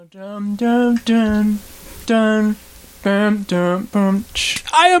Dun, dun, dun, dun, dun, dun, dun.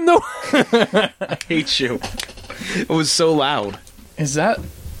 I am the... I hate you. It was so loud. Is that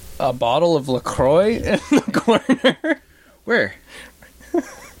a bottle of LaCroix in the corner? Where?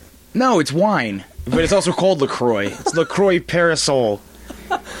 No, it's wine. But it's also called LaCroix. It's LaCroix Parasol.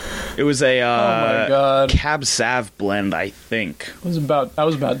 It was a oh my God. Cab Sav blend, I think. I was about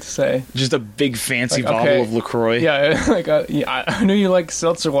to say. Just a big fancy Like, bottle okay. of LaCroix. Yeah, I knew you like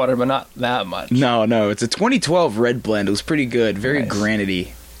seltzer water, but not that much. No, it's a 2012 red blend. It was pretty good. Very Nice.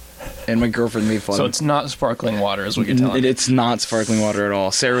 granity. And my girlfriend made fun So of me. it's not sparkling water, is what you're telling me. It's not sparkling water at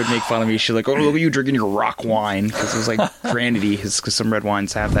all. Sarah would make fun of me. She's like, oh, look at you drinking your rock wine. Because it was like granity. Because some red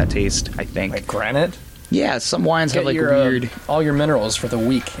wines have that taste, I think. Like granite? Yeah, some wines have Get like your, weird... all your minerals for the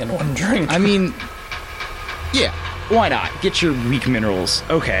week in one drink. I mean, yeah, why not? Get your weak minerals.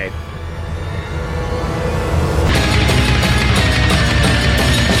 Okay.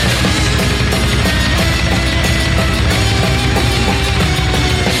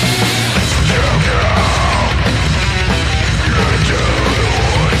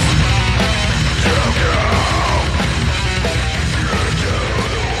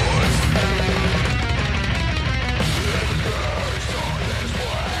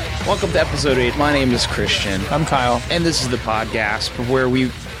 Welcome to episode 8. My name is Christian. I'm Kyle. And this is the podcast where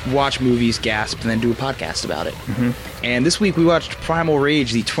we watch movies, gasp, and then do a podcast about it. Mm-hmm. And this week we watched Primal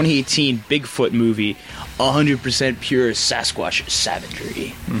Rage, the 2018 Bigfoot movie, 100% pure Sasquatch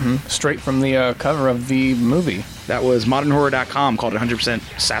savagery. Mm-hmm. Straight from the cover of the movie. That was modernhorror.com, called it 100%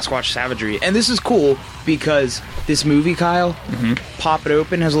 Sasquatch savagery. And this is cool because this movie, Kyle, pop it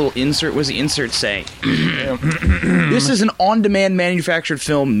open, has a little insert. What does the insert say? This is an on-demand manufactured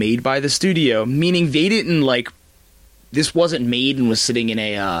film made by the studio, meaning they didn't, like, this wasn't made and was sitting in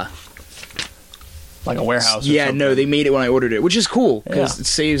a, Like a warehouse or yeah, something. no, they made it when I ordered it, which is cool, because Yeah. it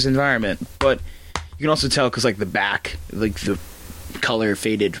saves environment. But you can also tell, because, like, the back, like, the color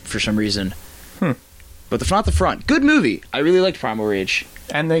faded for some reason. But not the front. Good movie. I really liked Primal Rage.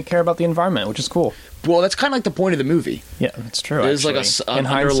 And they care about the environment, which is cool. Well, that's kind of like the point of the movie. Yeah, that's true. There's like actually. an In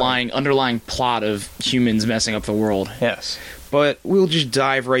hindsight. underlying plot of humans messing up the world. Yes. But we'll just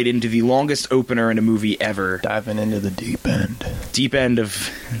dive right into the longest opener in a movie ever. Diving into the deep end. Deep end of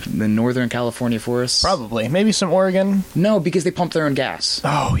the Northern California forests. Probably. Maybe some Oregon. No, because they pump their own gas.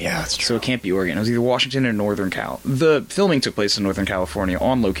 Oh, yeah, that's So true. it can't be Oregon. It was either Washington or Northern Cal. The filming took place in Northern California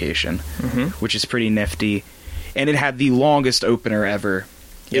on location, which is pretty nifty. And it had the longest opener ever.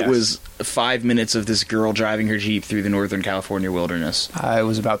 Yes. It was 5 minutes of this girl driving her Jeep through the Northern California wilderness. I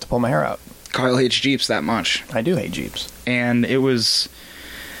was about to pull my hair out. Kyle hates Jeeps that much. I do hate Jeeps. And it was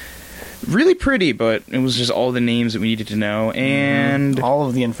really pretty, but it was just all the names that we needed to know. And All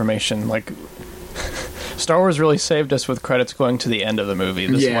of the information, like... Star Wars really saved us with credits going to the end of the movie.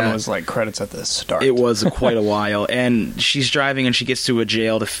 This Yeah. one was like credits at the start. it was quite a while. And she's driving and she gets to a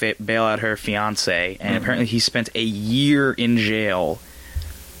jail to bail out her fiancé. And apparently he spent a year in jail.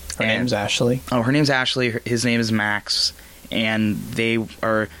 Her name's Ashley. Oh, her name's Ashley. His name is Max. And they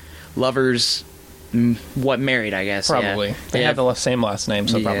are lovers... married, I guess. Probably. Yeah. They have the same last name,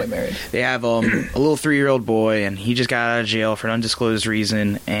 so Yeah. probably married. They have a little 3-year-old boy, and he just got out of jail for an undisclosed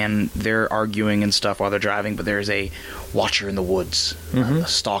reason, and they're arguing and stuff while they're driving, but there's a watcher in the woods, a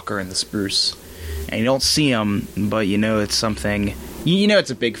stalker in the spruce. And you don't see him, but you know it's something... You know it's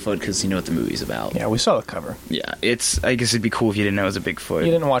a Bigfoot because you know what the movie's about. Yeah, we saw the cover. Yeah, I guess it'd be cool if you didn't know it was a Bigfoot.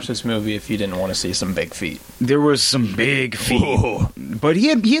 You didn't watch this movie if you didn't want to see some big feet. There was some big feet. Whoa. But he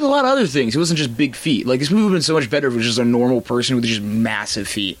had a lot of other things. It wasn't just big feet. Like, this movie would have been so much better if it was just a normal person with just massive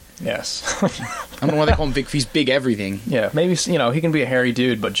feet. Yes. I don't know why they call him big feet. He's big everything. Yeah, maybe, he can be a hairy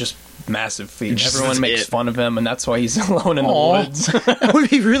dude, but just massive feet. Just Everyone that's makes it. fun of him, and that's why he's alone in Aw. the woods. That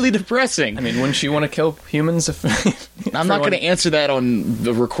would be really depressing. I mean, wouldn't you want to kill humans if... I'm not going to answer that on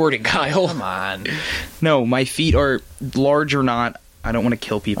the recording, Kyle. Come on. No, my feet are large or not. I don't want to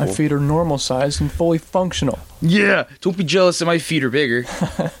kill people. My feet are normal sized and fully functional. Yeah, don't be jealous that my feet are bigger.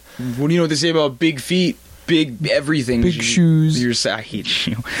 What do you know what they say about big feet? Big everything. Big shoes. I hate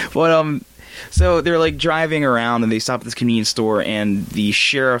you. But, so they're like driving around and they stop at this convenience store and the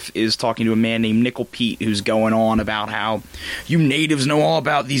sheriff is talking to a man named Nickel Pete who's going on about how you natives know all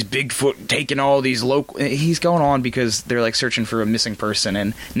about these Bigfoot taking all these local... He's going on because they're like searching for a missing person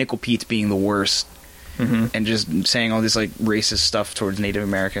and Nickel Pete's being the worst. And just saying all this like racist stuff towards Native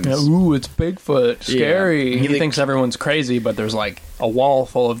Americans. Yeah, ooh, it's Bigfoot. Scary. Yeah. He thinks everyone's crazy, but there's like a wall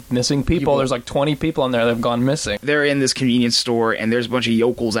full of missing people. There's like 20 people in there that have gone missing. They're in this convenience store, and there's a bunch of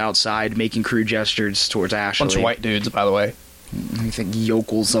yokels outside making crude gestures towards Ashley. Bunch of white dudes, by the way. I think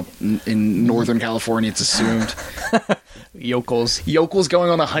yokels up in Northern California, it's assumed. Yokels. Yokels going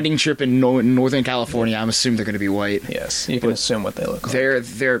on a hunting trip in Northern California, I'm assuming they're going to be white. Yes, you can assume what they look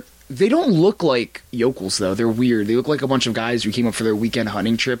like. They don't look like yokels, though. They're weird. They look like a bunch of guys who came up for their weekend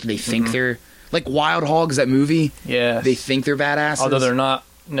hunting trip, and they think they're... Like Wild Hogs, that movie? Yeah. They think they're badasses. Although they're not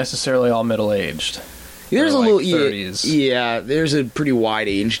necessarily all middle-aged. There's a like little 30s. Yeah, there's a pretty wide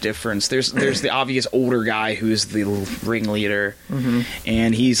age difference. There's the obvious older guy who's the ringleader,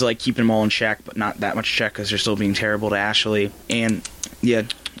 and he's like keeping them all in check, but not that much check because they're still being terrible to Ashley. And yeah,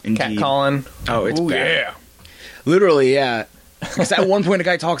 indeed. Catcalling. Oh, it's bad. Yeah. Literally, yeah. Because at one point a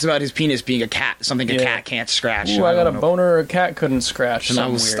guy talks about his penis being a cat, something a cat can't scratch. Ooh, I got a boner a cat couldn't scratch. And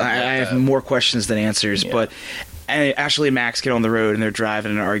I have more questions than answers, but Ashley and Max get on the road and they're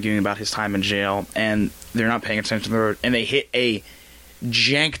driving and arguing about his time in jail, and they're not paying attention to the road, and they hit a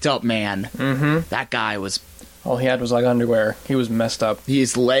janked up man. That guy was... All he had was like underwear. He was messed up.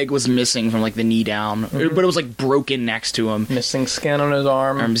 His leg was missing from like the knee down, but it was like broken next to him. Missing skin on his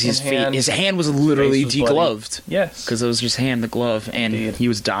arm. His hand was literally degloved. Yes. Because it was just hand, the glove, and he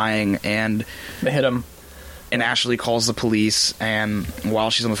was dying, and... They hit him. And Ashley calls the police, and while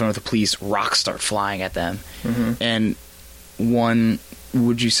she's on the phone with the police, rocks start flying at them. And one,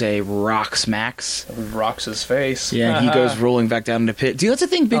 would you say, rocks Max? Rocks his face. Yeah, and he goes rolling back down into the pit. Dude, that's a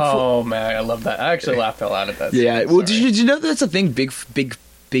thing Bigfoot... Oh, man, I love that. I actually laughed out loud at that. Yeah, well, did you know that's a thing, big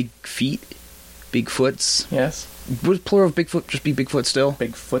feet? Bigfoots? Yes. Would plural of Bigfoot just be Bigfoot still?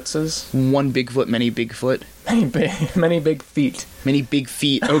 Bigfootses? One Bigfoot, many Bigfoot? Many big feet. Many big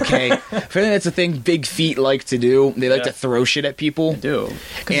feet, okay. I think that's a thing big feet like to do. They like to throw shit at people. They do.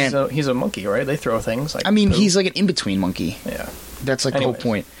 Because he's a monkey, right? They throw things like poop. He's like an in-between monkey. Yeah. That's like the whole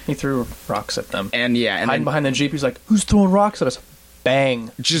point. He threw rocks at them. And hiding behind the Jeep, he's like, who's throwing rocks at us?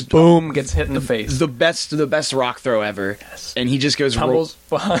 Bang. Just boom, gets hit in the face. The best rock throw ever. Yes. And he just goes... Tumbles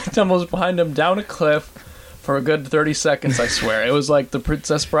behind him down a cliff for a good 30 seconds, I swear. It was like the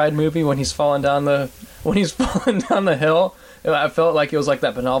Princess Bride movie when he's falling down the hill. I felt like it was like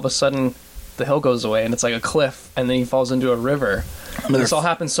that, but all of a sudden the hill goes away and it's like a cliff, and then he falls into a river. And this all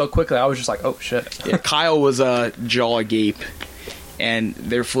happened so quickly, I was just like, oh shit. Yeah, Kyle was jaw agape, and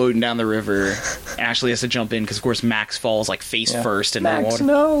they're floating down the river. Ashley has to jump in because, of course, Max falls like face first in the water. Max,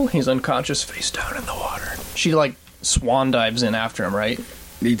 no! He's unconscious, face down in the water. She like swan dives in after him, right?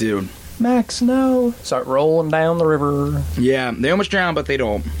 They do. Max, no! Start rolling down the river. Yeah, they almost drown, but they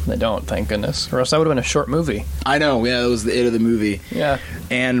don't. They don't, thank goodness. Or else that would have been a short movie. I know, yeah, that was the end of the movie. Yeah.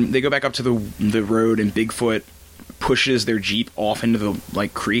 And they go back up to the road, and Bigfoot pushes their Jeep off into the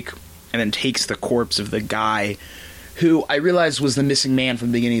like creek, and then takes the corpse of the guy who I realized was the missing man from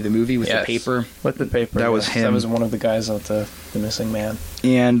the beginning of the movie with the paper. With the paper. That was him. That was one of the guys out the missing man.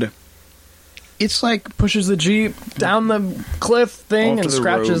 And it's like... Pushes the Jeep down the cliff thing and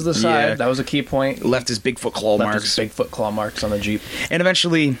scratches the side. Yeah. That was a key point. Left his Bigfoot claw marks on the Jeep. And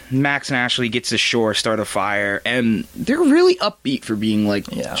eventually, Max and Ashley get to shore, start a fire, and they're really upbeat for being, like,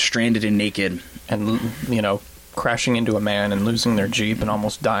 stranded and naked. And, crashing into a man and losing their Jeep and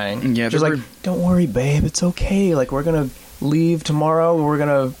almost dying. Yeah, just like, don't worry, babe, it's okay. Like, we're gonna leave tomorrow, we're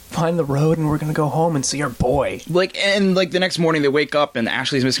gonna find the road, and we're gonna go home and see our boy. And the next morning they wake up and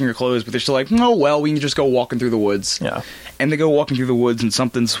Ashley's missing her clothes, but they're still like, oh well, we can just go walking through the woods. Yeah. And they go walking through the woods and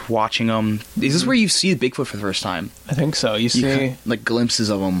something's watching them. Is this where you see Bigfoot for the first time? I think so. You see like glimpses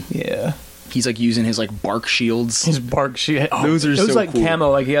of him. Yeah. He's like using his like bark shields. His bark shield. Oh, those are so cool. It was like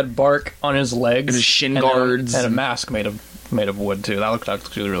camo, like he had bark on his legs. And his shin guards. And a mask made of wood too. That looked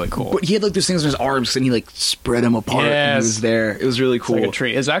actually really cool. But he had like those things on his arms, and he like spread them apart. And he was there. It was really cool. It's like a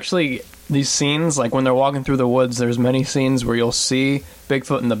tree. It's actually these scenes, like when they're walking through the woods, there's many scenes where you'll see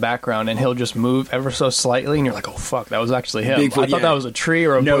Bigfoot in the background, and he'll just move ever so slightly, and you're like, oh fuck, that was actually him. Bigfoot, I thought that was a tree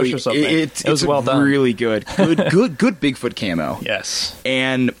or a bush or something. It was well done. Really good. Good Bigfoot camo. Yes.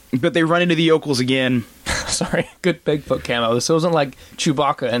 But they run into the yokels again. Sorry, good Bigfoot camo. This wasn't like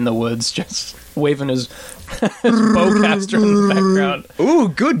Chewbacca in the woods, just waving his bowcaster in the background. Ooh,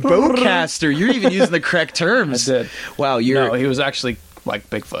 good bowcaster. You're even using the correct terms. I did. Wow, No, he was actually like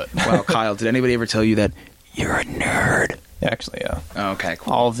Bigfoot. Wow, Kyle, did anybody ever tell you that you're a nerd? Actually, yeah. Oh, okay,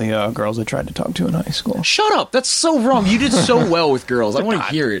 cool. All of the girls I tried to talk to in high school. Shut up! That's so wrong. You did so well with girls. I don't want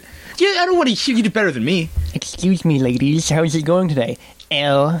to hear it. Yeah, I don't want to hear you did better than me. Excuse me, ladies. How's it going today?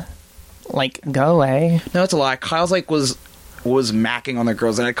 Like, go away. No, that's a lie. Kyle's like was macking on the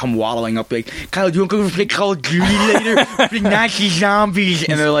girls, and I'd come waddling up like, Kyle, do you want to go play Call of Duty later? Play Nazi Zombies.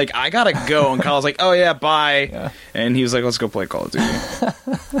 And they're like, I gotta go. And Kyle's like, oh yeah, bye. Yeah. And he was like, let's go play Call of Duty.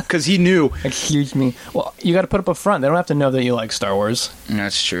 Because he knew. Excuse me. Well, you gotta put up a front. They don't have to know that you like Star Wars.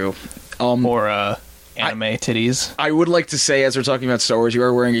 That's true. Or anime titties. I would like to say, as we're talking about Star Wars, you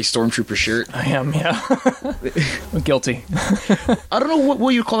are wearing a Stormtrooper shirt. I am, yeah. I'm guilty. I don't know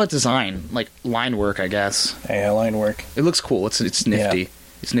what you call that design. Like, line work, I guess. Yeah, line work. It looks cool. It's nifty. Yeah.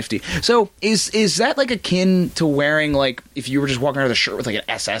 It's nifty. So, is that, like, akin to wearing, like, if you were just walking around with a shirt with, like, an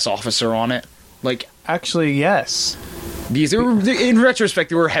SS officer on it? Like... Actually, yes. Because in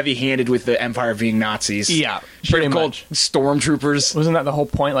retrospect, they were heavy-handed with the Empire being Nazis. Yeah, pretty much. Stormtroopers. Wasn't that the whole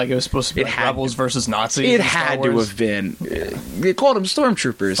point? Like, it was supposed to be like rebels versus Nazis? It had to have been. They called them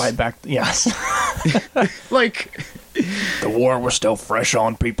Stormtroopers. Fight back. Yes. Like... The war was still fresh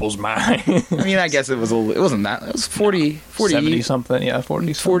on people's minds. I mean, I guess it wasn't that. It was 40... 70-something, yeah,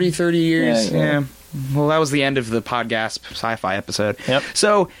 40 30 years. Yeah. Well, that was the end of the podcast sci-fi episode. Yep.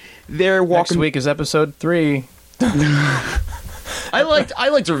 So, they're walking... Next week is episode 3. I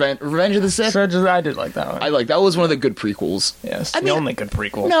liked Revenge of the Sith. I did like that one. That was one of the good prequels. Yes, the only good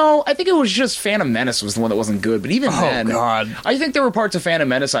prequel. No, I think it was just Phantom Menace was the one that wasn't good. But even then, God, I think there were parts of Phantom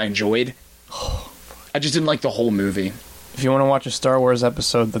Menace I enjoyed. I just didn't like the whole movie. If you want to watch a Star Wars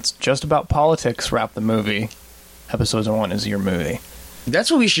episode that's just about politics, wrap the movie. Episode 1 is your movie.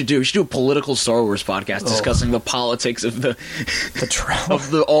 That's what we should do. We should do a political Star Wars podcast discussing the politics of the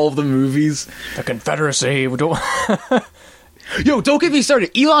all of the movies. The Confederacy. Yo, don't get me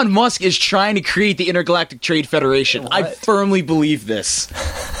started. Elon Musk is trying to create the Intergalactic Trade Federation. What? I firmly believe this.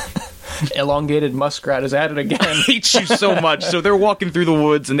 Elongated muskrat is at it again. I hate you so much. So they're walking through the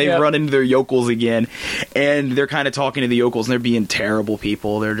woods and they run into their yokels again. And they're kind of talking to the yokels and they're being terrible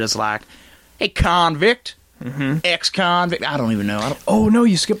people. They're just like, hey, convict. Mm-hmm. Ex-convict. I don't even know. Oh, no,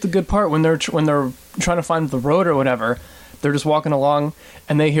 you skipped the good part. When they're trying to find the road or whatever, they're just walking along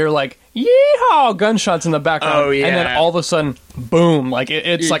and they hear like, yeehaw, gunshots in the background. Oh, yeah. And then all of a sudden, boom, like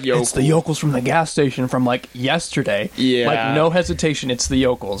it's like yokels. It's the yokels from the gas station from like yesterday. Yeah. Like no hesitation, it's the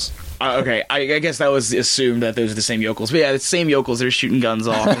yokels. Okay, I guess that was assumed that those are the same yokels. But yeah, it's the same yokels. They're shooting guns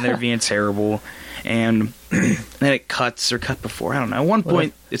off and they're being terrible. And then it cuts or cut before. I don't know. At one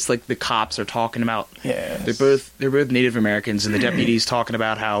point, it's like the cops are talking about. Yes. They're both Native Americans, and the deputy's talking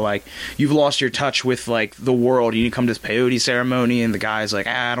about how like you've lost your touch with like the world. You need to come to this peyote ceremony, and the guy's like,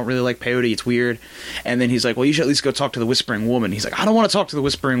 I don't really like peyote. It's weird. And then he's like, well, you should at least go talk to the Whispering Woman. He's like, I don't want to talk to the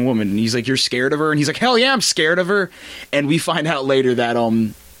Whispering Woman. And he's like, you're scared of her? And he's like, hell yeah, I'm scared of her. And we find out later that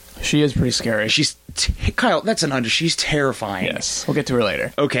she is pretty scary. Kyle, that's an under. She's terrifying. Yes, we'll get to her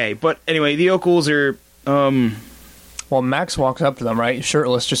later. Okay, but anyway, the yokels are. Well, Max walks up to them, right?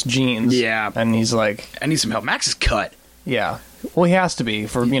 Shirtless, just jeans. Yeah, and he's like, "I need some help." Max is cut. Yeah, well, he has to be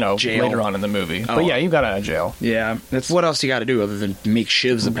for jail. Later on in the movie. Oh. But yeah, you got out of jail. Yeah, that's what else you got to do other than make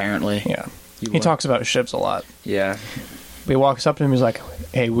shivs, apparently. Yeah, he talks about ships a lot. Yeah, but he walks up to him. He's like,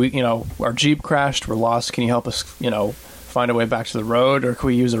 "Hey, our Jeep crashed. We're lost. Can you help us? Find a way back to the road, or can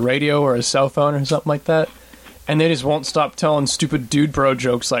we use a radio or a cell phone or something like that?" And they just won't stop telling stupid dude bro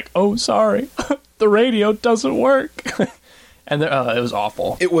jokes like, "Oh, sorry, the radio doesn't work." And it was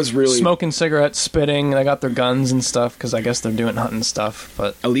awful. It was really smoking cigarettes, spitting. They got their guns and stuff because I guess they're doing hunting stuff,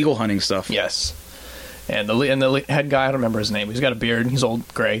 but illegal hunting stuff. Yes. And the head guy, I don't remember his name. He's got a beard. He's old,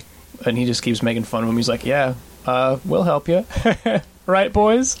 gray, and he just keeps making fun of him. He's like, "Yeah, we'll help you, right,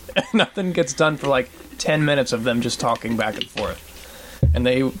 boys?" And nothing gets done for like 10 minutes of them just talking back and forth. And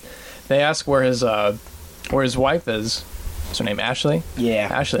they ask where his wife is. What's her name? Ashley? Yeah.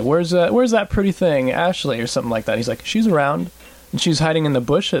 Ashley. Where's that pretty thing? Ashley or something like that. He's like, she's around. And she's hiding in the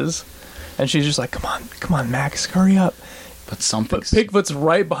bushes. And she's just like, come on, Max, hurry up. But Bigfoot's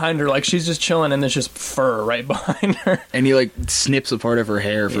right behind her. Like, she's just chilling and there's just fur right behind her. And he, like, snips a part of her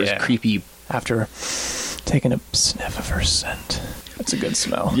hair for his creepy... After taking a sniff of her scent. That's a good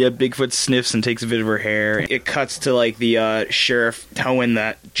smell. Yeah, Bigfoot sniffs and takes a bit of her hair. It cuts to, like, the sheriff towing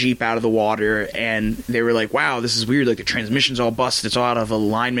that Jeep out of the water, and they were like, wow, this is weird. Like, the transmission's all busted. It's all out of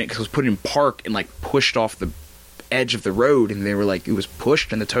alignment because it was put in park and, like, pushed off the edge of the road. And they were like, it was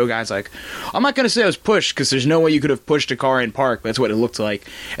pushed. And the tow guy's like, I'm not going to say it was pushed because there's no way you could have pushed a car in park. But that's what it looked like.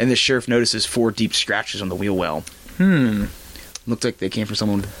 And the sheriff notices 4 deep scratches on the wheel well. Looked like they came from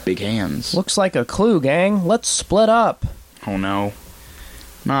someone with big hands. Looks like a clue, gang. Let's split up. Oh, no.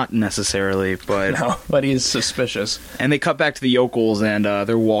 Not necessarily, but... No, but he's suspicious. And they cut back to the yokels, and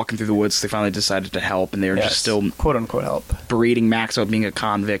they're walking through the woods, so they finally decided to help, and they were just still... quote-unquote help. Berating Max about being a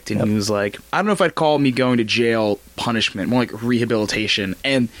convict, and he was like, I don't know if I'd call me going to jail punishment, more like rehabilitation.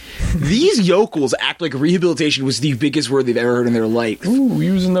 And these yokels act like rehabilitation was the biggest word they've ever heard in their life. Ooh,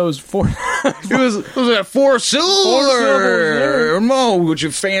 using those 4... it was like 4 silver! Mo, which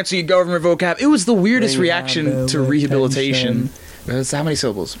is fancy government vocab. It was the weirdest reaction to rehabilitation. That's how many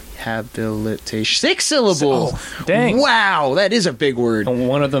syllables? Habilitation. 6 syllables. Oh, dang. Wow, that is a big word. And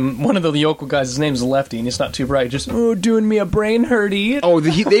one of the yokel guys, his name's Lefty, and it's not too bright. Just doing me a brain hurty. Oh,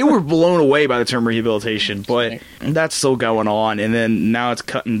 they were blown away by the term rehabilitation, but that's still going on. And then now it's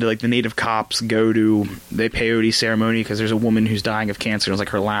cutting to like the native cops go to the peyote ceremony because there's a woman who's dying of cancer. It was like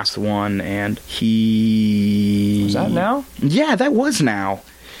her last one, and Was that now? Yeah, that was now.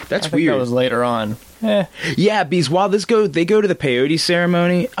 That's I think weird. that was later on. Yeah, because while they go to the peyote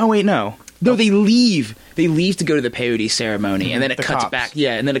ceremony. Oh wait, no, they leave. They leave to go to the peyote ceremony, and then it cuts cops. back.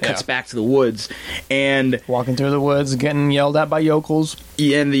 Yeah, and then it cuts back to the woods, and walking through the woods, getting yelled at by yokels.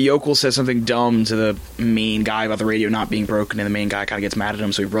 Yeah, and the yokel says something dumb to the main guy about the radio not being broken, and the main guy kind of gets mad at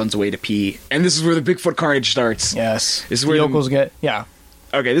him, so he runs away to pee. And this is where the Bigfoot carnage starts. Yes, this is where the yokels get. Yeah.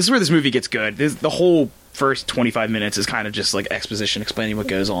 Okay, this is where this movie gets good. The whole first 25 minutes is kind of just like exposition explaining what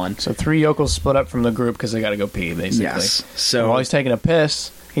goes on. So 3 yokels split up from the group because they got to go pee, basically. Yes. So and while he's taking a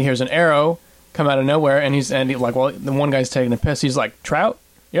piss, he hears an arrow come out of nowhere, and the one guy's taking a piss, he's like, "Trout,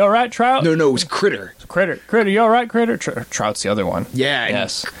 you all right, Trout?" No, it was Critter. Critter, you all right, Critter? Trout's the other one. Yeah.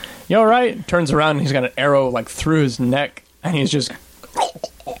 Yes. You all right? Turns around, and he's got an arrow like through his neck, and he's just.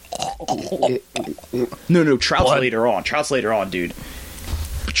 No, Trout's Blood. later on. Trout's later on, dude.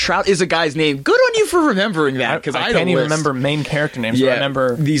 Trout is a guy's name. Good on you for remembering that, because I can't even remember main character names. Yeah, I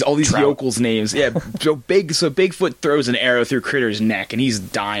remember all these Trout. yokels names. Yeah, so Bigfoot throws an arrow through Critter's neck, and he's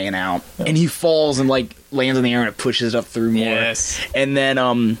dying out, and he falls and like lands in the air, and it pushes it up through more. Yes, and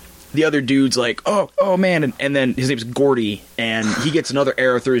then the other dude's like, oh man, and then his name's Gordy, and he gets another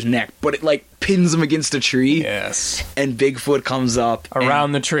arrow through his neck, but it like pins him against a tree. Yes, and Bigfoot comes up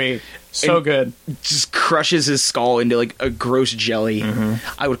around the tree. So good. Just crushes his skull into like a gross jelly. Mm-hmm.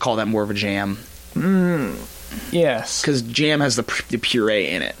 I would call that more of a jam. Yes. Because jam has the puree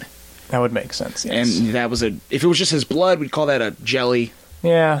in it. That would make sense, yes. And that was if it was just his blood, we'd call that a jelly.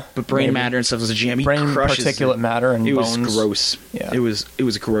 Yeah. But brain matter and stuff was a jam. He brain crushes particulate matter and bones. It was gross. Yeah. It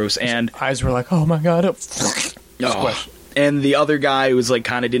was gross. And his eyes were like, oh my god. Squish. And the other guy was like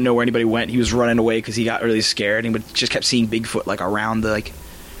kind of didn't know where anybody went. He was running away because he got really scared, and he just kept seeing Bigfoot like around the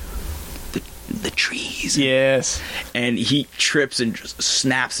trees. Yes. And he trips and just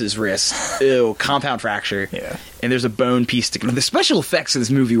snaps his wrist. Ew, compound fracture. Yeah. And there's a bone piece sticking. The special effects in this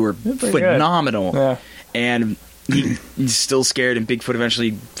movie were phenomenal. Good. Yeah. And he's still scared, and Bigfoot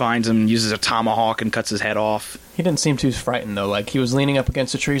eventually finds him, uses a tomahawk, and cuts his head off. He didn't seem too frightened, though. Like, he was leaning up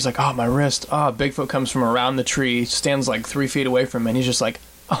against a tree. He's like, oh, my wrist. Oh, Bigfoot comes from around the tree, stands like 3 feet away from him, and he's just like,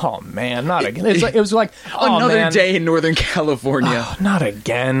 oh man, not again. It was like another day in Northern California. Oh, not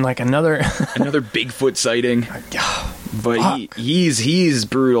again. Like another Bigfoot sighting. But he's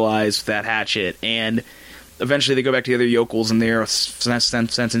brutalized with that hatchet, and eventually they go back to the other yokels, and they're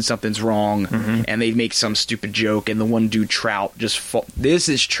sensing something's wrong, and they make some stupid joke, and the one dude Trout this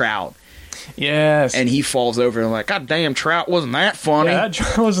is Trout. Yes. And he falls over and like, God damn, Trout, wasn't that funny? Yeah,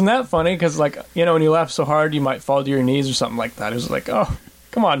 wasn't that funny? Because, like, when you laugh so hard, you might fall to your knees or something like that. It was like, oh,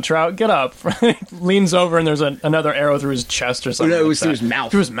 come on, Trout, get up. Leans over, and there's another arrow through his chest or something. No, it was through his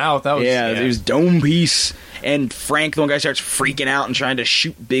mouth. Through his mouth. That was, it was dome piece. And Frank, the one guy, starts freaking out and trying to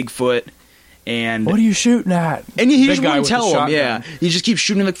shoot Bigfoot. And what are you shooting at? And he just wouldn't tell him. Yeah, he just keeps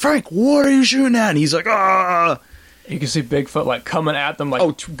shooting like, Frank, what are you shooting at? And he's like, ah. You can see Bigfoot like coming at them,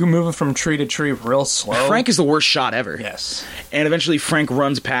 like moving from tree to tree real slow. Frank is the worst shot ever. Yes. And eventually Frank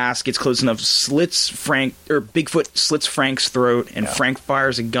runs past, gets close enough, Bigfoot slits Frank's throat, and Frank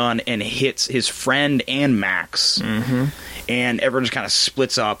fires a gun and hits his friend and Max. Mm-hmm. And everyone just kind of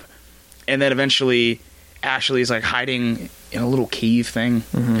splits up. And then eventually Ashley is like hiding in a little cave thing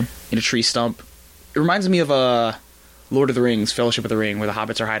in a tree stump. It reminds me of Lord of the Rings, Fellowship of the Ring, where the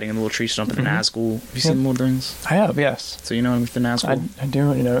hobbits are hiding in a little tree stump in the Nazgul. Have you seen Lord of the Rings? I have, yes. So you know the Nazgul? I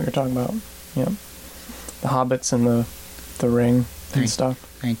do know what you're talking about. Yeah. The hobbits and the ring and stuff.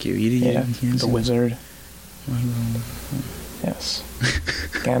 Thank you. The wizard. Yes.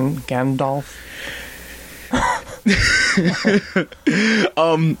 Gandalf.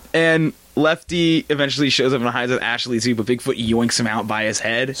 And Lefty eventually shows up and hides with Ashley too, but Bigfoot yoinks him out by his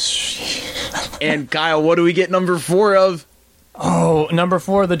head. And Kyle, what do we get number 4 of? Oh, number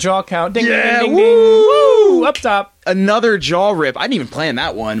 4, the jaw count. Ding, yeah, ding, ding, woo! ding. Up top. Another jaw rip. I didn't even plan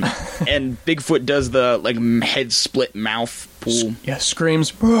that one. And Bigfoot does the like head split mouth pull. Yeah,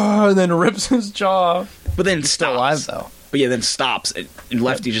 screams, and then rips his jaw. But then He's stops. still alive though. But yeah, then stops. And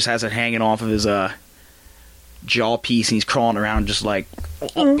Lefty just has it hanging off of his jaw piece, and he's crawling around just like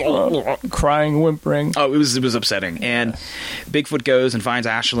crying, whimpering. Oh, it was upsetting. And Bigfoot goes and finds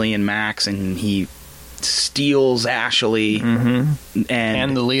Ashley and Max, and he steals Ashley, and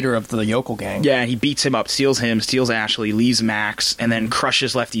the leader of the yokel gang. Yeah, he beats him up, steals Ashley, leaves Max, and then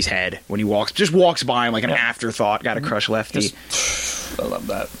crushes Lefty's head when he walks by him like an afterthought. Got to crush Lefty. I love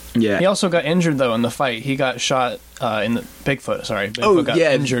that. Yeah. He also got injured though in the fight. He got shot in the Bigfoot. Sorry, Bigfoot got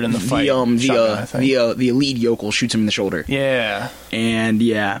injured in the fight. The lead yokel shoots him in the shoulder. Yeah, and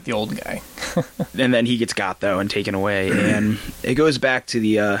the old guy. And then he gets got though and taken away, and it goes back to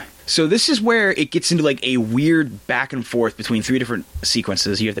the. So this is where it gets into like a weird back and forth between three different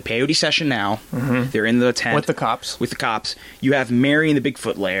sequences. You have the peyote session now. They're in the tent with the cops. You have Mary in the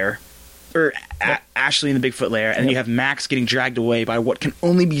Bigfoot lair. Or Ashley in the Bigfoot lair, and you have Max getting dragged away by what can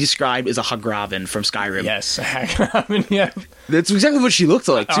only be described as a Hagraven from Skyrim. Yes, a Hagraven, yeah. That's exactly what she looked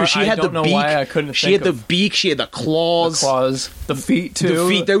like, too. She had the beak. Why I couldn't she had the beak, she had the claws. The feet, too.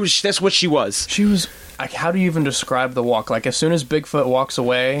 The feet, that's what she was. She was, like, how do you even describe the walk? Like, as soon as Bigfoot walks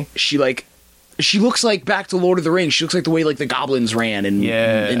away... She looks like back to Lord of the Rings. She looks like the way, like, the goblins ran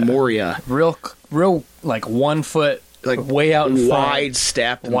in Moria. Real, like, 1 foot... Like way out in front, wide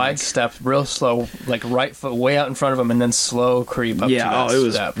step, real slow, like right foot way out in front of him, and then slow creep up. Yeah, it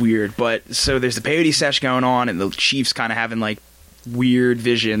was weird. But so there's the peyote sesh going on, and the chief's kind of having like weird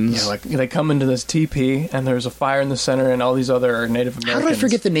visions. Yeah, like they come into this teepee, and there's a fire in the center, and all these other Native Americans. How did I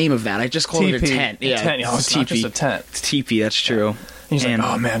forget the name of that? I just called it a tent. It's not just a tent. It's teepee. That's true. Yeah. He's like,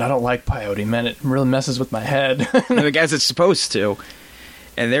 oh man, I don't like peyote. Man, it really messes with my head. I guess it's supposed to.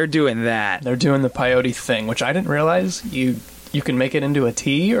 And they're doing that. They're doing the peyote thing, which I didn't realize you can make it into a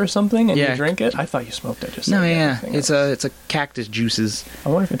tea or something and you drink it. I thought you smoked it. It's a cactus juices. I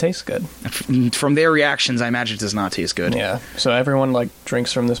wonder if it tastes good. From their reactions, I imagine it does not taste good. Yeah. So everyone like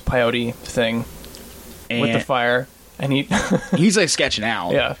drinks from this peyote thing with the fire, and he's like sketching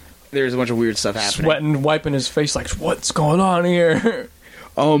out. Yeah. There's a bunch of weird stuff happening. Sweating, wiping his face, like what's going on here?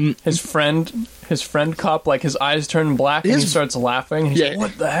 His friend cop, like his eyes turn black and he starts laughing. He's like,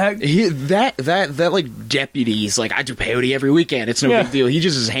 what the heck? That like deputy's like, I do peyote every weekend. It's no big deal. He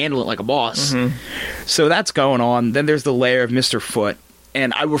just is handling it like a boss. So that's going on. Then there's the lair of Mr. Foot.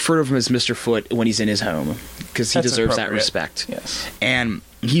 And I refer to him as Mr. Foot when he's in his home because he deserves that respect. Yes. And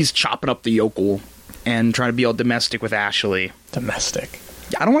he's chopping up the yokel and trying to be all domestic with Ashley. Domestic.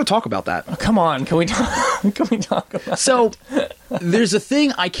 I don't want to talk about that. Oh, come on, can we talk about So, there's a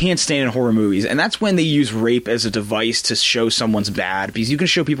thing I can't stand in horror movies, and that's when they use rape as a device to show someone's bad, because you can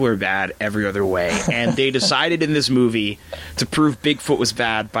show people are bad every other way. And they decided in this movie to prove Bigfoot was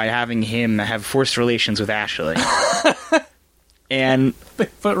bad by having him have forced relations with Ashley. And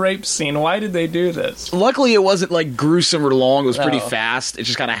Bigfoot rape scene. Why did they do this? Luckily, it wasn't like gruesome or long. It was pretty fast. It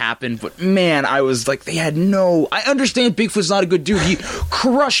just kind of happened. But man, I was like, they had no. I understand Bigfoot's not a good dude. He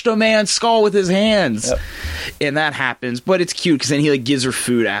crushed a man's skull with his hands, and that happens. But it's cute because then he like gives her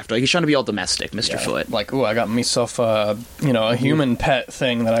food after. Like he's trying to be all domestic, Mr. Foot. Like, I got myself a human pet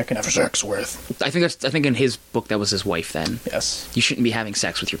thing that I can have sex with. I think in his book that was his wife. Then yes, you shouldn't be having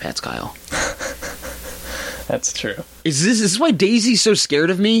sex with your pets, Kyle. That's true. Is this why Daisy's so scared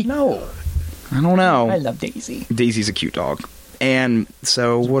of me? No. I don't know. I love Daisy. Daisy's a cute dog. And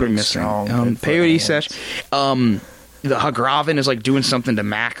so, what are we missing? Peyote sesh. The Hagraven is like doing something to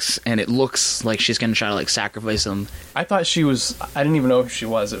Max, and it looks like she's going to try to like sacrifice him. I thought she was. I didn't even know who she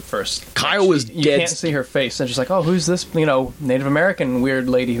was at first. Kyle was dead. You can't see her face, and she's like, "Oh, who's this? Native American weird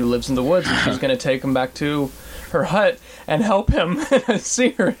lady who lives in the woods?" And she's going to take him back to her hut and help him. I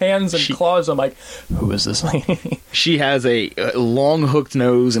see her hands and claws. I'm like, who is this lady? She has a long hooked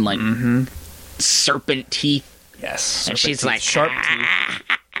nose and like serpent teeth. Yes, and she's like sharp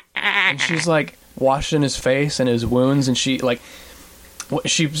teeth. And she's like washing his face and his wounds, and she like. What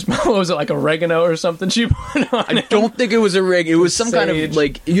was it, like oregano or something she put on I don't think it was oregano. It was some kind of,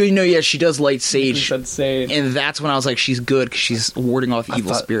 like, she does light sage. She said sage. And that's when I was like, she's good, because she's warding off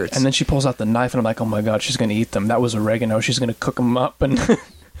evil spirits. And then she pulls out the knife, and I'm like, oh my god, she's going to eat them. That was oregano. She's going to cook them up. And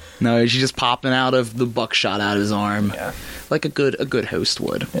no, she's just popping out of the buckshot out of his arm. Yeah. Like a good host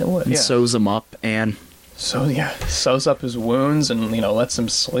would. It would, and sews him up, and... sews up his wounds and, lets him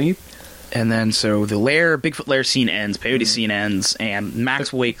sleep. And then, so the Bigfoot lair scene ends, peyote scene ends, and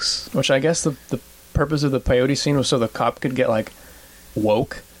Max wakes. Which I guess the purpose of the peyote scene was so the cop could get, like,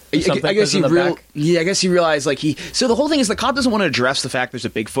 woke. I guess he realized, like, so the whole thing is the cop doesn't want to address the fact there's a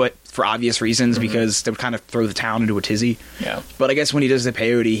Bigfoot for obvious reasons, because that would kind of throw the town into a tizzy. Yeah. But I guess when he does the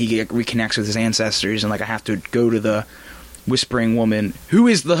peyote, he reconnects with his ancestors, and, like, I have to go to the Whispering Woman. Who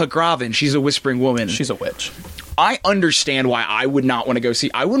is the Hagraven? She's a Whispering Woman. She's a witch. I understand why I would not want to go see...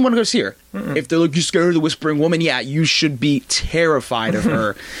 I wouldn't want to go see her. If they're like, you're scared of the Whispering Woman, yeah, you should be terrified of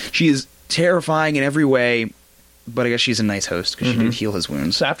her. She is terrifying in every way, but I guess she's a nice host, because she did heal his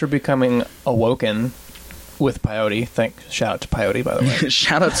wounds. So after becoming awoken, with Peyote. Shout out to Peyote, by the way.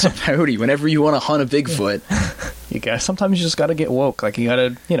 Shout out to Peyote. Whenever you want to hunt a Bigfoot, Sometimes you just got to get woke. Like, you got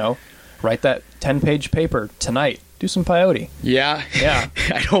to, write that 10-page paper tonight. Do some Peyote. Yeah. Yeah.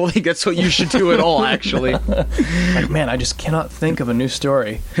 I don't think that's what you should do at all, actually. Like, man, I just cannot think of a new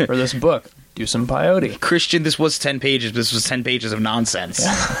story for this book. Do some Peyote. Christian, this was 10 pages. This was 10 pages of nonsense.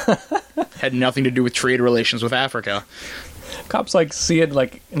 Yeah. Had nothing to do with trade relations with Africa. Cops, like, seeing,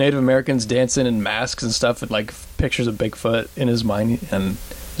 like, Native Americans dancing in masks and stuff, and, like, pictures of Bigfoot in his mind, and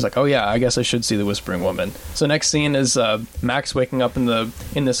he's like, oh, yeah, I guess I should see the Whispering Woman. So next scene is Max waking up in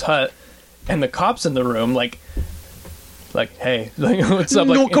this hut, and the cops in the room, like, hey, like, what's up?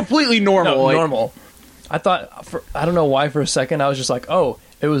 Like, no, completely normal. No, normal. I thought, I don't know why, for a second, I was just like, oh,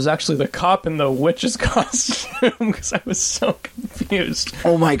 it was actually the cop in the witch's costume, because I was so confused.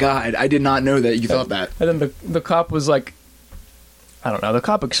 Oh, my God. I did not know that you thought that. And then the cop was like, I don't know. The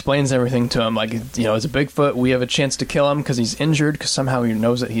cop explains everything to him. Like, it's a Bigfoot. We have a chance to kill him because he's injured, because somehow he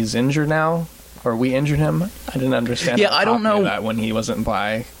knows that he's injured now. Or we injured him. I didn't understand. Yeah, I don't know that when he wasn't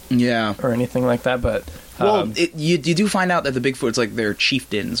by. Yeah. Or anything like that, but... Well, you do find out that the Bigfoot's like their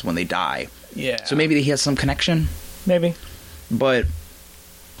chieftains when they die. Yeah. So maybe he has some connection? Maybe. But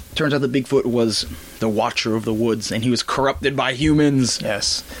turns out the Bigfoot was the watcher of the woods, and he was corrupted by humans.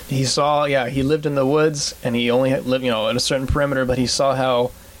 Yes. He lived in the woods, and he only lived, in a certain perimeter, but he saw how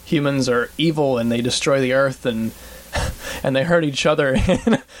humans are evil, and they destroy the earth, and they hurt each other.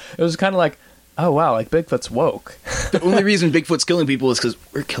 It was kind of like, oh, wow, like, Bigfoot's woke. The only reason Bigfoot's killing people is because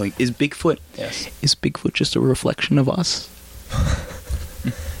we're killing... Is Bigfoot just a reflection of us?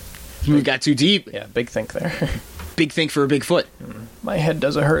 We got too deep. Yeah, big think there. Big think for a Bigfoot. My head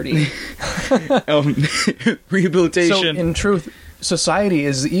does a hurty. Rehabilitation. So, in truth, society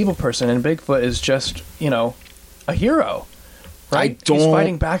is the evil person, and Bigfoot is just, a hero. Right? He's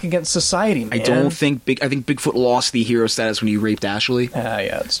fighting back against society, man. I think Bigfoot lost the hero status when he raped Ashley.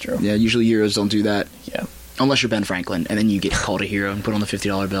 Yeah, that's true. Yeah, usually heroes don't do that. Yeah. Unless you're Ben Franklin, and then you get called a hero and put on the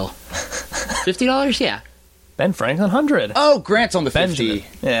 $50 bill. $50? Yeah. Ben Franklin, 100. Oh, Grant's on the 50. Benjamin.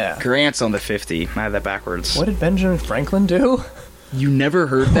 Yeah. Grant's on the 50. I had that backwards. What did Benjamin Franklin do? You never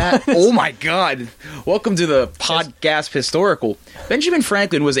heard that? Oh my God. Welcome to the podcast historical. Benjamin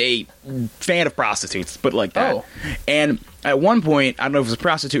Franklin was a fan of prostitutes, but like that. Oh. And at one point, I don't know if it was a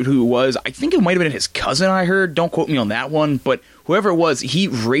prostitute who it was, I think it might have been his cousin, I heard. Don't quote me on that one, but whoever it was, he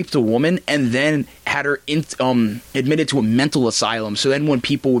raped a woman and then had her admitted to a mental asylum. So then when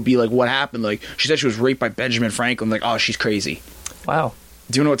people would be like, what happened? Like, she said she was raped by Benjamin Franklin. Like, oh, she's crazy. Wow.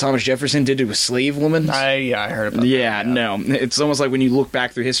 Do you know what Thomas Jefferson did to a slave woman? I heard about that. Yeah, no. It's almost like when you look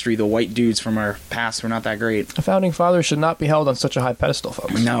back through history, the white dudes from our past were not that great. A founding father should not be held on such a high pedestal,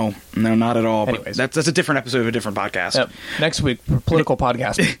 folks. No, not at all. Anyways. But that's a different episode of a different podcast. Yep. Next week, political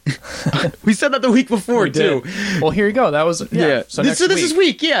podcast. We said that the week before, too. Well, here you go. That was, yeah. So this is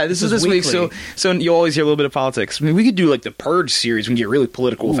week. Yeah, this is this week. So you always hear a little bit of politics. I mean, we could do like the Purge series. We can get really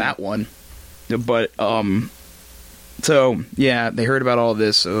political with that one. But, so, yeah, they heard about all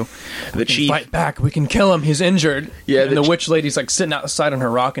this, so the chief... Fight back, we can kill him, he's injured. Yeah, and the witch lady's, like, sitting outside on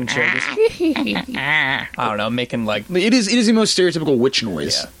her rocking chair, just... I don't know, making, like... It is the most stereotypical witch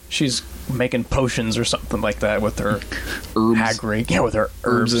noise. Yeah, she's making potions or something like that with her... Herbs. Yeah, with her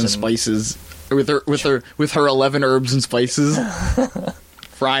herbs and spices. With her 11 herbs and spices.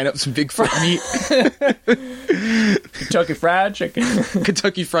 Frying up some Bigfoot meat. Kentucky Fried Chicken.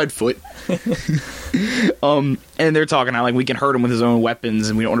 Kentucky Fried Foot. And they're talking how, like, we can hurt him with his own weapons,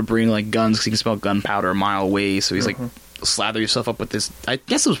 and we don't want to bring, like, guns because he can smell gunpowder a mile away. So he's like, slather yourself up with this. I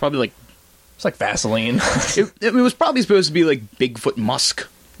guess it was probably like... It's like Vaseline. it was probably supposed to be, like, Bigfoot musk.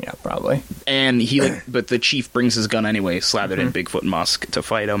 Yeah, probably. And but the chief brings his gun anyway, slathered in Bigfoot musk to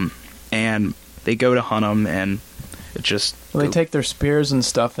fight him. And they go to hunt him, and it just... Well, they take their spears and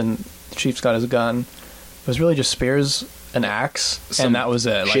stuff, and the chief's got his gun. It was really just spears, an axe, and that was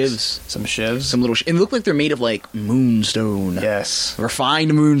it. Shivs. Like, some shivs. Some little... It looked like they're made of, like, moonstone. Yes.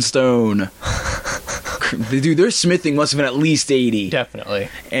 Refined moonstone. Dude, their smithing must have been at least 80. Definitely.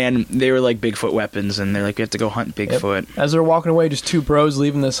 And they were, like, Bigfoot weapons, and they're like, we have to go hunt Bigfoot. Yep. As they're walking away, just two bros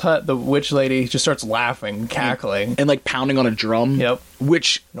leaving this hut, the witch lady just starts laughing, cackling. And, like, pounding on a drum. Yep.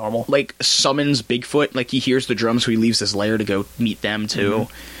 Which, normal, like, summons Bigfoot. Like, he hears the drum, so he leaves this lair to go meet them, too.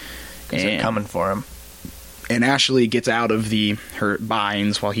 Because they're coming for him. And Ashley gets out of her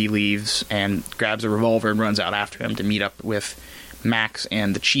binds while he leaves and grabs a revolver and runs out after him to meet up with Max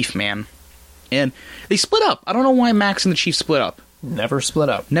and the chief man. And they split up. I don't know why Max and the chief split up. Never split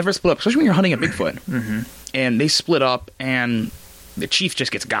up. Especially when you're hunting a Bigfoot. And they split up, and the chief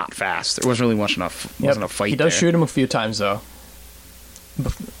just gets got fast. There wasn't really wasn't a fight. He does shoot him a few times, though.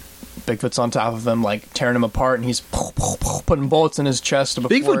 Bigfoot's on top of him, like tearing him apart, and he's putting bullets in his chest.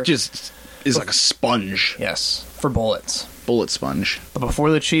 Bigfoot just is like a sponge. Yes, for bullets. Bullet sponge. But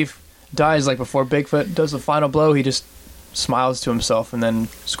before the chief dies, like before Bigfoot does the final blow, he just smiles to himself and then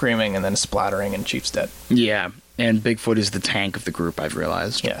screaming and then splattering, and Chief's dead. Yeah, and Bigfoot is the tank of the group, I've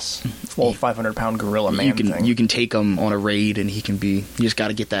realized. Yes. Full 500-pound gorilla man thing. You can take him on a raid, and he can be... You just got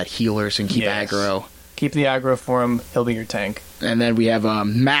to get that healer so you can keep aggro. Keep the aggro for him. He'll be your tank. And then we have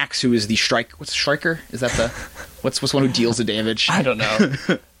Max, who is the striker. What's a striker? Is that the... What's one who deals the damage? I don't know.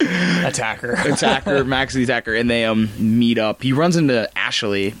 Attacker. Max is the attacker. And they meet up. He runs into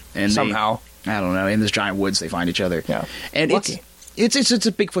Ashley. And somehow. I don't know. In this giant woods, they find each other. Yeah. And Lucky. it's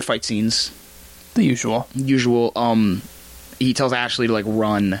a Bigfoot fight scenes. The usual. He tells Ashley to, like,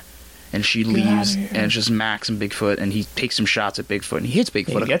 run, and she leaves, and it's just Max and Bigfoot, and he takes some shots at Bigfoot, and he hits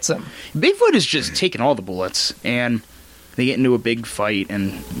Bigfoot. He gets him. Bigfoot is just taking all the bullets, and they get into a big fight,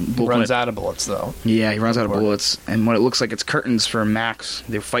 and... He runs out of bullets, though. Yeah, he runs out of bullets, and when it looks like it's curtains for Max,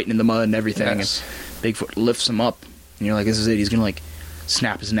 they're fighting in the mud and everything, yes. And Bigfoot lifts him up, and you're like, this is it, he's gonna, like,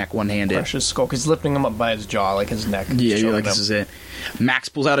 snap his neck one-handed. Crush his skull. He's lifting him up by his jaw, like his neck. Yeah, you're like, this is it. Max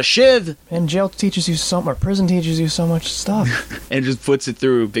pulls out a shiv. And jail teaches you so much, or prison teaches you so much stuff. And just puts it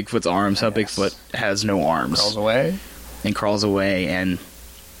through Bigfoot's arms, how Bigfoot has no arms. Crawls away. And crawls away, and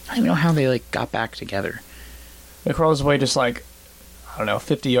I don't even know how they, like, got back together. It crawls away just, like, I don't know,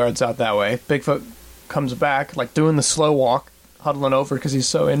 50 yards out that way. Bigfoot comes back, like, doing the slow walk, huddling over because he's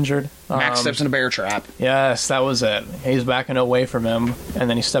so injured. Max steps in a bear trap. Yes, that was it. He's backing away from him, and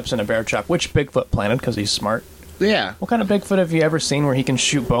then he steps in a bear trap, which Bigfoot planted because he's smart. Yeah. What kind of Bigfoot have you ever seen where he can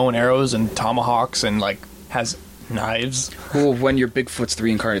shoot bow and arrows and tomahawks and, like, has knives? Well, when your Bigfoot's the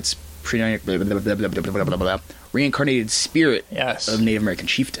reincarnated reincarnated spirit of Native American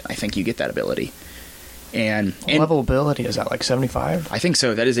chieftain, I think you get that ability. And level ability, is that like 75? I think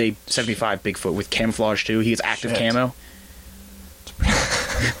so. That is a 75 Bigfoot with camouflage too. He gets active camo.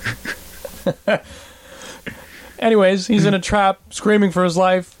 Anyways, he's in a trap, screaming for his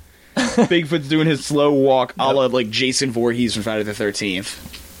life. Bigfoot's doing his slow walk, a la like Jason Voorhees from Friday the 13th.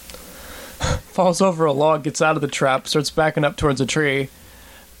 Falls over a log, gets out of the trap, starts backing up towards a tree.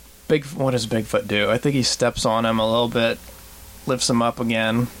 What does Bigfoot do? I think he steps on him a little bit, lifts him up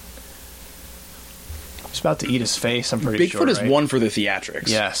again. He's about to eat his face, I'm pretty sure. Bigfoot is one for the theatrics.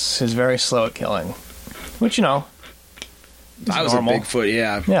 Yes, he's very slow at killing. Which, you know, if I was normal. A Bigfoot,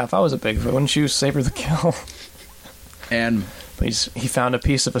 yeah. Yeah, if I was a Bigfoot, wouldn't you savor the kill? But he found a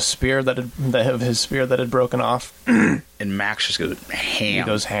piece of a spear of his spear that had broken off. And Max just goes ham. He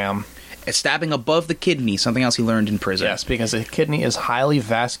goes ham. It's stabbing above the kidney, something else he learned in prison. Yes, because the kidney is highly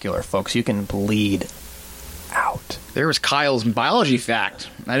vascular, folks. You can bleed out. There was Kyle's biology fact.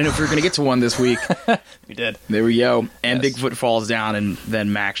 I didn't know if we were going to get to one this week. We did. There we go. And yes. Bigfoot falls down, and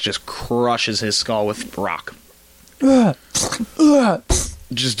then Max just crushes his skull with rock.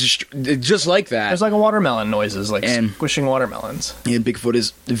 Just like that. There's like a watermelon noises, like squishing watermelons. And Bigfoot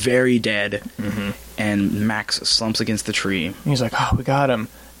is very dead, and Max slumps against the tree. He's like, oh, we got him.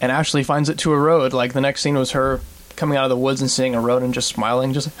 And Ashley finds it to a road. Like, the next scene was her coming out of the woods and seeing a road and just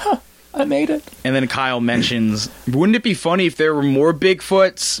smiling, just like, huh, I made it. And then Kyle mentions, wouldn't it be funny if there were more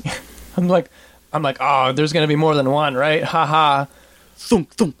Bigfoots? I'm like, oh, there's going to be more than one, right? Ha ha.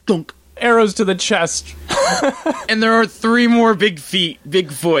 Thunk, thunk, thunk. Arrows to the chest. And there are 3 more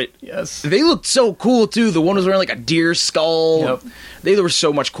Bigfoot. Yes. They looked so cool, too. The one was wearing, like, a deer skull. Yep. They were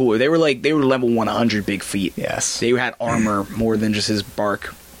so much cooler. They were level 100 Bigfeet. Yes. They had armor more than just his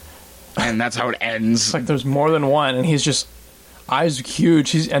bark. And that's how it ends. It's like there's more than one, and he's just... eyes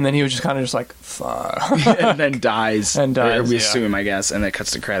huge, and then he was just kind of just like, fuck. And then dies. Or we assume, I guess, and then it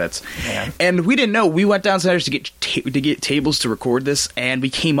cuts to credits. Man. And we didn't know. We went downstairs to get tables to record this, and we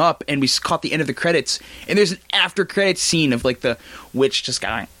came up, and we caught the end of the credits, and there's an after-credits scene of, like, the witch just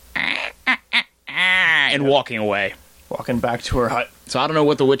going, and walking away. Walking back to her hut. So I don't know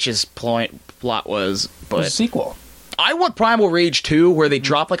what the witch's plot was, but... It was a sequel. I want Primal Rage 2, where they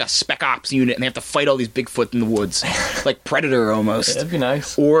drop, like, a Spec Ops unit and they have to fight all these Bigfoot in the woods. Like Predator, almost. Yeah, that'd be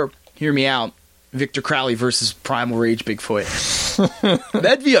nice. Or, hear me out, Victor Crowley versus Primal Rage Bigfoot.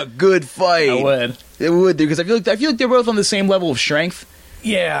 That'd be a good fight. It would. It would, because I feel like they're both on the same level of strength.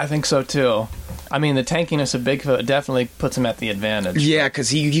 Yeah, I think so, too. I mean, the tankiness of Bigfoot definitely puts him at the advantage. Yeah, because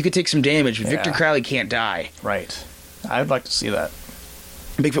he could take some damage, but Victor Crowley can't die. Right. I'd like to see that.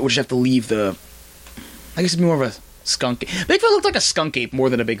 Bigfoot would just have to leave the... I guess it'd be more of a... skunk. Bigfoot looked like a skunk ape more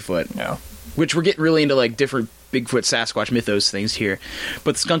than a Bigfoot. Yeah. Which we're getting really into, like, different Bigfoot Sasquatch mythos things here.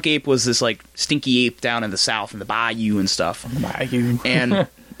 But the skunk ape was this, like, stinky ape down in the south in the bayou and stuff. The bayou. And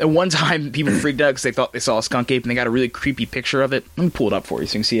At one time, people freaked out because they thought they saw a skunk ape, and they got a really creepy picture of it. Let me pull it up for you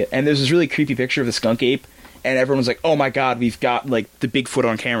so you can see it. And there's this really creepy picture of the skunk ape, and everyone was like, oh my god, we've got, like, the Bigfoot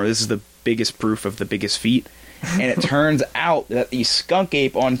on camera. This is the biggest proof of the biggest feet. And it turns out that the skunk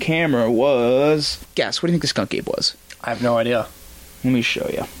ape on camera was... Guess, what do you think the skunk ape was? I have no idea. Let me show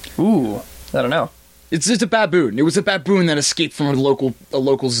you. Ooh, I don't know. It's just a baboon. It was a baboon that escaped from a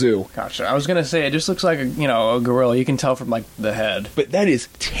local zoo. Gotcha. I was gonna say it just looks like a gorilla. You can tell from like the head. But that is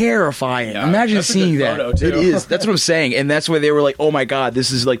terrifying. Yeah, Imagine that's a seeing good that. photo, too. It is. That's what I'm saying. And that's why they were like, "Oh my god,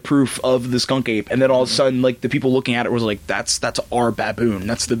 this is like proof of the skunk ape." And then all of a sudden, like the people looking at it was like, "That's our baboon.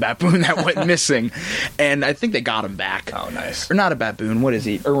 That's the baboon that went missing." And I think they got him back. Oh, nice. Or not a baboon. What is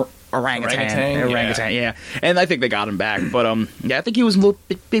he? Orangutan, yeah. And I think they got him back. But yeah, I think he was a little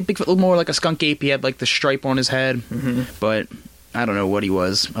Bigfoot, a little more like a skunk ape. He had like the stripe on his head. Mm-hmm. But I don't know what he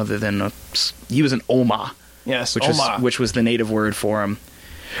was other than he was an Oma. Yes, which was the native word for him.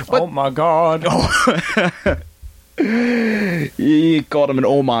 But, oh my god! You called him an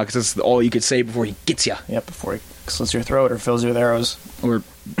Oma because that's all you could say before he gets you. Yep, before he slits your throat or fills you with arrows. Or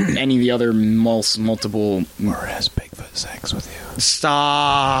any of the other multiple... Or has Bigfoot sex with you.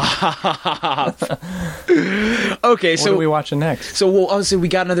 Stop! Okay, so... What are we watching next? So, well, obviously, we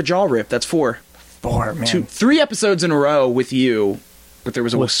got another Jaw Rip. That's 4. 4, man. 3 episodes in a row with you, but there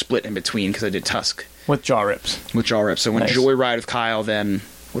was a split in between because I did Tusk. With Jaw Rips. With Jaw Rips. So when Nice. Joyride with Kyle, then...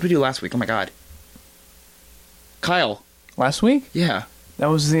 What did we do last week? Oh my god. Kyle. Last week? Yeah. That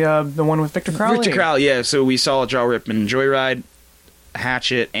was the one with Victor Crowley? Victor Crowley, yeah. So we saw Jaw Rip and Joyride,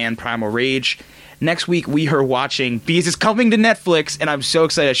 Hatchet, and Primal Rage. Next week, we are watching, because it's coming to Netflix, and I'm so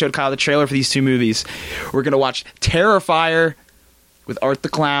excited. I showed Kyle the trailer for these 2 movies. We're going to watch Terrifier with Art the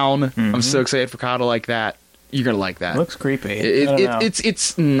Clown. Mm-hmm. I'm so excited for Kyle to like that. You're going to like that. It looks creepy.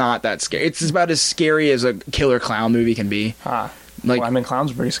 It's not that scary. It's about as scary as a killer clown movie can be. Like, well, I mean,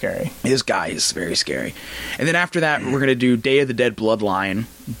 clowns are pretty scary. This guy is very scary. And then after that, we're going to do Day of the Dead Bloodline,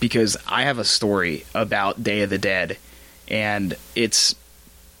 because I have a story about Day of the Dead, and it's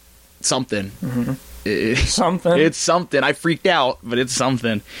something. Mm-hmm. Something. It's something. I freaked out, but it's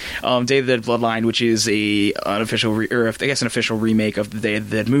something. Day of the Dead Bloodline, which is an official remake of the Day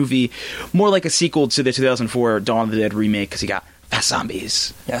of the Dead movie, more like a sequel to the 2004 Dawn of the Dead remake, because you got fast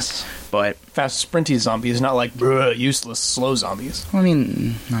zombies. Yes. But fast sprinty zombies, not like useless slow zombies. I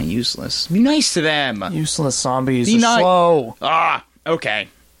mean, not useless. Be nice to them. Useless zombies are slow. Okay.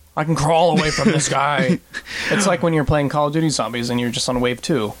 I can crawl away from this guy. It's like when you're playing Call of Duty zombies and you're just on wave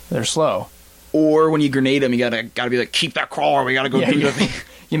 2. They're slow. Or when you grenade them, you gotta be like, keep that crawler. We gotta go do the thing.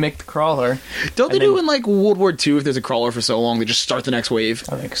 You make the crawler. Don't they do in like World War II if there's a crawler for so long, they just start the next wave?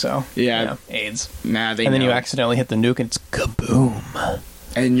 I think so. Yeah. AIDS. Nah, they And then know. you accidentally hit the nuke and it's kaboom.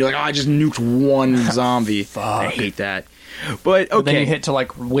 And you're like, I just nuked one zombie. Fuck. I hate that. But, okay. But then you hit to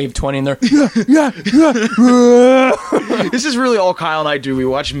like wave 20 and they're... This is really all Kyle and I do. We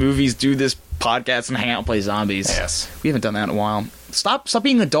watch movies, do this podcast, and hang out and play zombies. Yes. We haven't done that in a while. Stop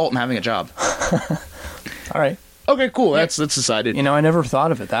being an adult and having a job. All right. Okay, cool. That's decided. You know, I never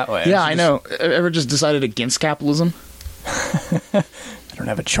thought of it that way. Yeah, I know. Ever just decided against capitalism? I don't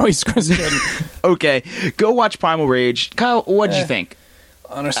have a choice, Christian. Okay, go watch Primal Rage. Kyle, what'd you think?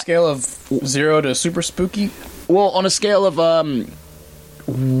 On a scale of 0 to super spooky? Well, on a scale of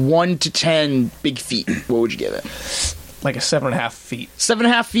 1 to 10 big feet, what would you give it? Like a 7.5 feet.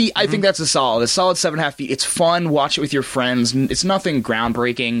 7.5 feet? I think that's a solid 7.5 feet. It's fun. Watch it with your friends. It's nothing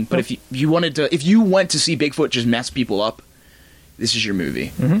groundbreaking, but if you went to see Bigfoot just mess people up, this is your movie.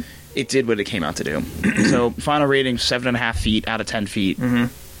 Mm-hmm. It did what it came out to do. So, final rating, 7.5 feet out of 10 feet. Mm-hmm.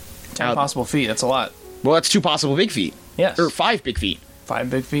 10 possible feet, that's a lot. Well, that's 2 possible big feet. Yes. Or 5 big feet. 5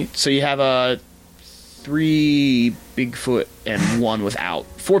 big feet. So you have 3 Bigfoot and 1 without.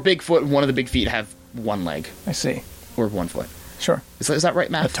 4 Bigfoot and 1 of the big feet have 1 leg. I see. Or 1 foot. Sure. Is that right,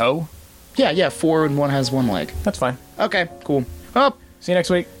 math? A toe? Yeah, 4 and 1 has 1 leg. That's fine. Okay, cool. Oh, see you next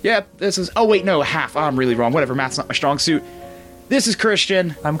week. Yeah, this is... Oh, wait, no, half. I'm really wrong. Whatever, math's not my strong suit. This is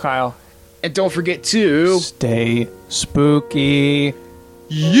Christian. I'm Kyle. And don't forget to... Stay spooky.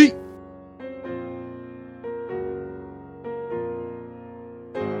 Yeet!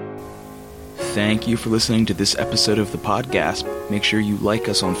 Thank you for listening to this episode of The Podgasp. Make sure you like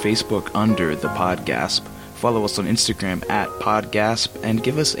us on Facebook under The Podgasp. Follow us on Instagram at Podgasp, and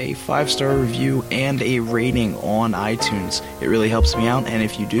give us a 5-star review and a rating on iTunes. It really helps me out, and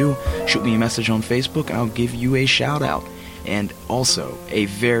if you do, shoot me a message on Facebook. I'll give you a shout out. And also, a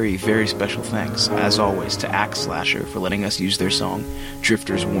very, very special thanks, as always, to Axe Slasher for letting us use their song,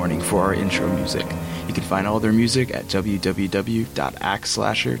 Drifter's Warning, for our intro music. You can find all their music at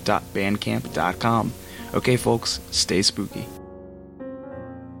www.axeslasher.bandcamp.com. Okay, folks, stay spooky.